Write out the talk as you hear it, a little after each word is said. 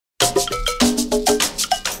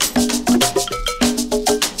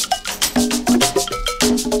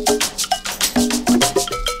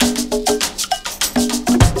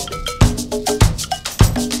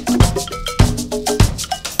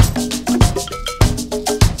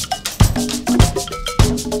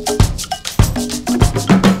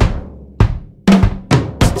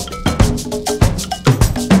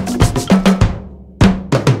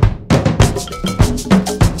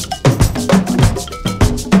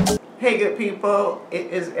Hey good people, it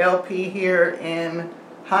is LP here in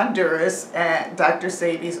Honduras at Dr.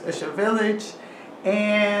 Sebi'S Usha Village,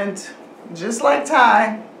 and just like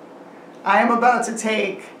Ty, I am about to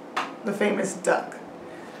take the famous duck.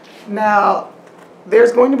 Now,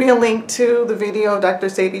 there's going to be a link to the video of Dr.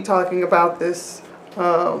 Sebi talking about this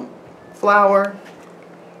flower,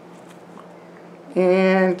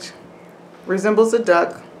 and resembles a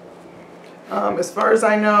duck. As far as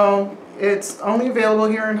I know, it's only available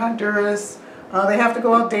here in Honduras. They have to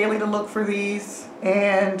go out daily to look for these,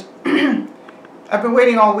 and I've been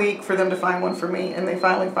waiting all week for them to find one for me, and they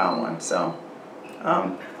finally found one. So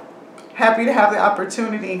happy to have the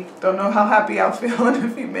opportunity. Don't know how happy I'll feel in a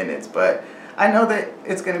few minutes, but I know that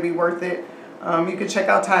it's going to be worth it. You can check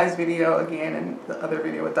out Ty's video again and the other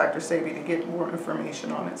video with Dr. Sebi to get more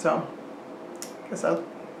information on it. So guess I'll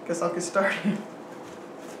get started.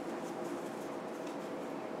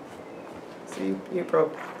 So you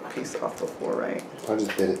broke a piece off before, right? I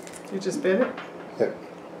just bit it. You just bit it? Yep.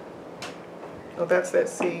 Oh, that's that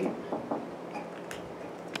seed.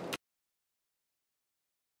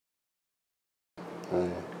 Oh, yeah.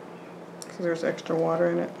 So there's extra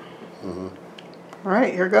water in it. Mm-hmm. All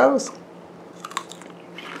right, here goes.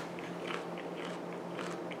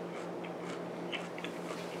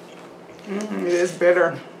 It is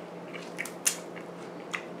bitter.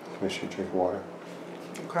 Make sure you drink water.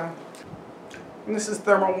 Okay. And this is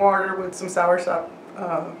thermal water with some soursop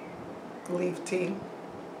leaf tea.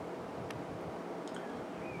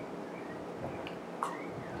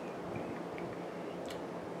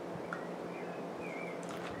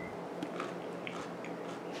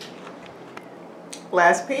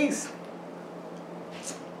 Last piece.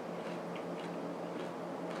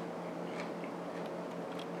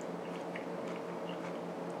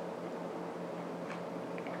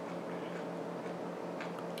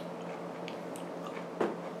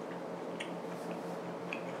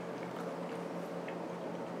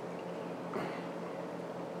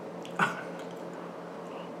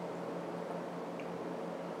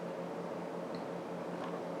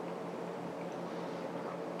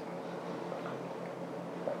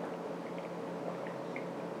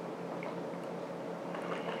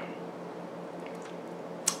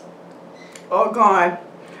 All gone.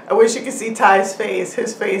 I wish you could see Ty's face.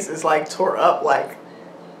 His face is like tore up like.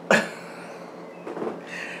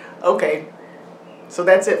 Okay, so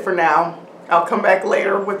that's it for now. I'll come back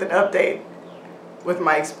later with an update with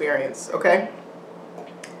my experience, okay?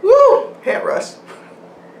 Woo! Head rush.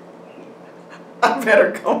 I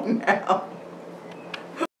better go now.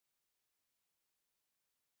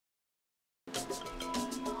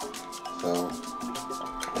 So,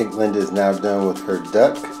 I think Linda's now done with her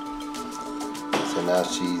duck. So now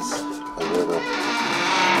she's a little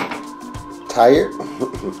tired.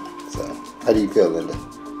 So, how do you feel, Linda?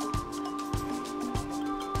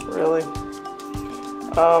 Really?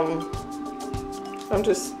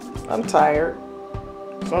 I'm tired.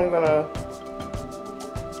 So I'm gonna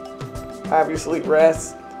obviously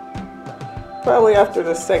rest. Probably after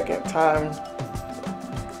the second time.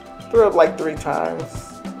 Threw up like 3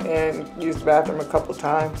 times and used the bathroom a couple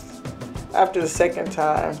times. After the second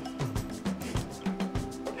time,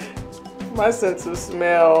 my sense of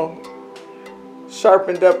smell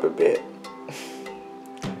sharpened up a bit.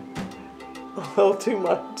 A little too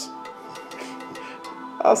much.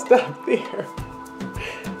 I'll stop there.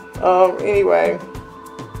 Anyway.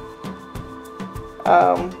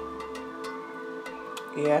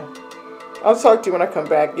 Yeah. I'll talk to you when I come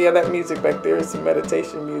back. Yeah, that music back there is some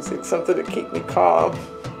meditation music. Something to keep me calm.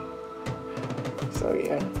 So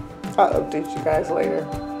yeah. I'll update you guys later.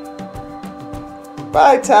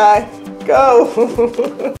 Bye, Ty.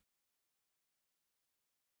 Go!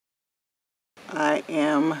 I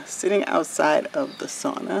am sitting outside of the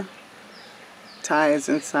sauna. Ty is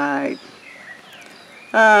inside.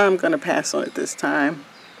 I'm gonna pass on it this time.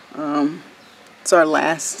 It's our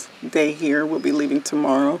last day here. We'll be leaving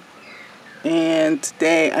tomorrow. And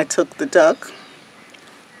today I took the duck,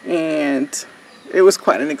 and it was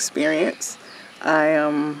quite an experience.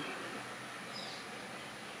 I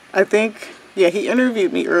think, yeah, he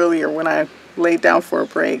interviewed me earlier when I laid down for a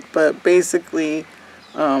break, but basically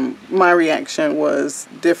my reaction was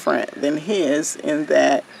different than his in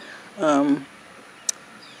that,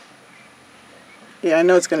 yeah, I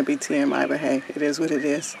know it's going to be TMI, but hey, it is what it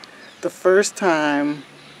is. The first time,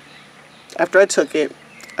 after I took it,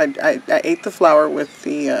 I ate the flower with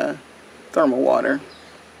the thermal water,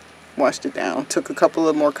 washed it down, took a couple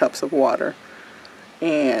of more cups of water,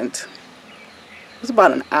 and it was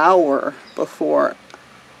about an hour before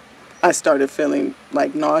I started feeling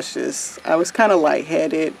like nauseous. I was kind of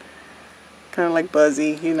lightheaded, kind of like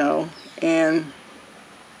buzzy, you know. And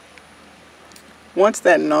once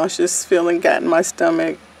that nauseous feeling got in my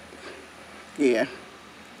stomach, yeah,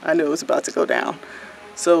 I knew it was about to go down.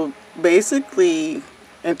 So basically,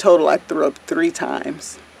 in total, I threw up 3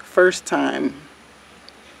 times. First time,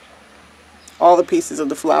 all the pieces of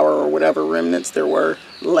the flour or whatever remnants there were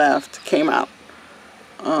left came out.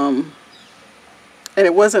 And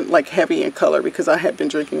it wasn't like heavy in color because I had been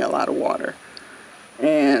drinking a lot of water.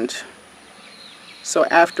 And so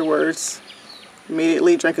afterwards,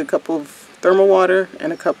 immediately drank a cup of thermal water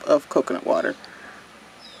and a cup of coconut water.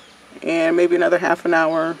 And maybe another half an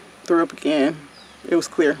hour, threw up again. It was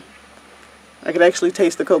clear. I could actually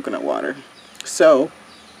taste the coconut water. So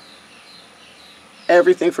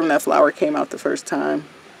everything from that flour came out the first time.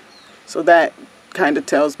 So that kind of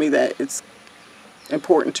tells me that it's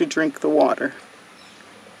important to drink the water.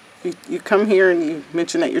 You come here and you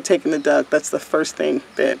mention that you're taking the duck. That's the first thing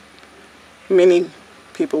that many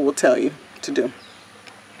people will tell you to do.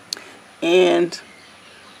 And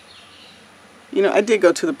you know, I did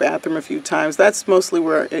go to the bathroom a few times. That's mostly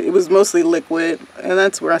where it was mostly liquid, and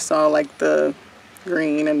that's where I saw like the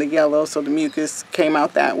green and the yellow, so the mucus came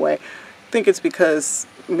out that way. I think it's because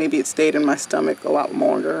maybe it stayed in my stomach a lot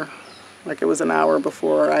longer. Like it was an hour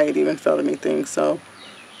before I had even felt anything. So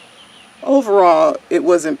overall, it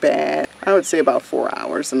wasn't bad. I would say about 4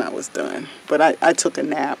 hours and I was done. But I took a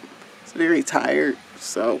nap. I was very tired,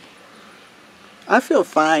 so I feel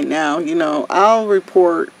fine now. You know, I'll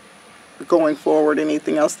report going forward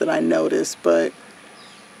anything else that I noticed, but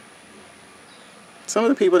some of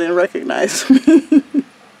the people didn't recognize me.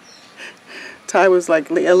 Ty was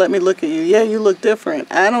like, "Leah, let me look at you." "Yeah, you look different."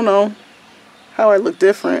 I don't know how I look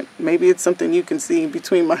different. Maybe it's something you can see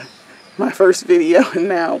between my first video and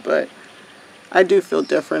now, but I do feel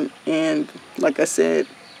different. And like I said,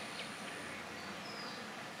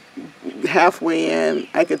 halfway in,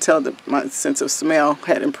 I could tell that my sense of smell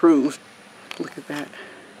had improved. Look at that.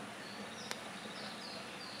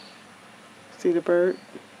 See the bird? I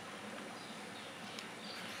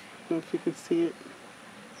don't know if you can see it.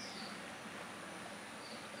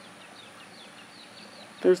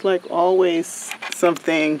 There's like always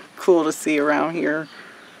something cool to see around here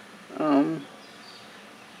when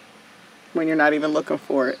you're not even looking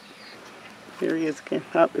for it. Here he is again.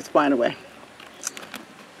 Oh, it's flying away.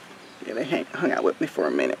 Yeah, they hung out with me for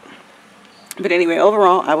a minute. But anyway,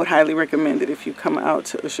 overall, I would highly recommend it if you come out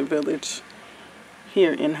to Usha Village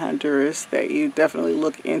here in Honduras, that you definitely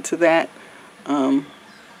look into that. And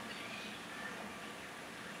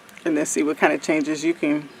then see what kind of changes you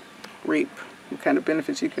can reap, what kind of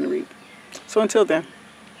benefits you can reap. So until then,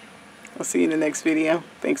 I'll see you in the next video.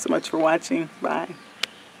 Thanks so much for watching. Bye.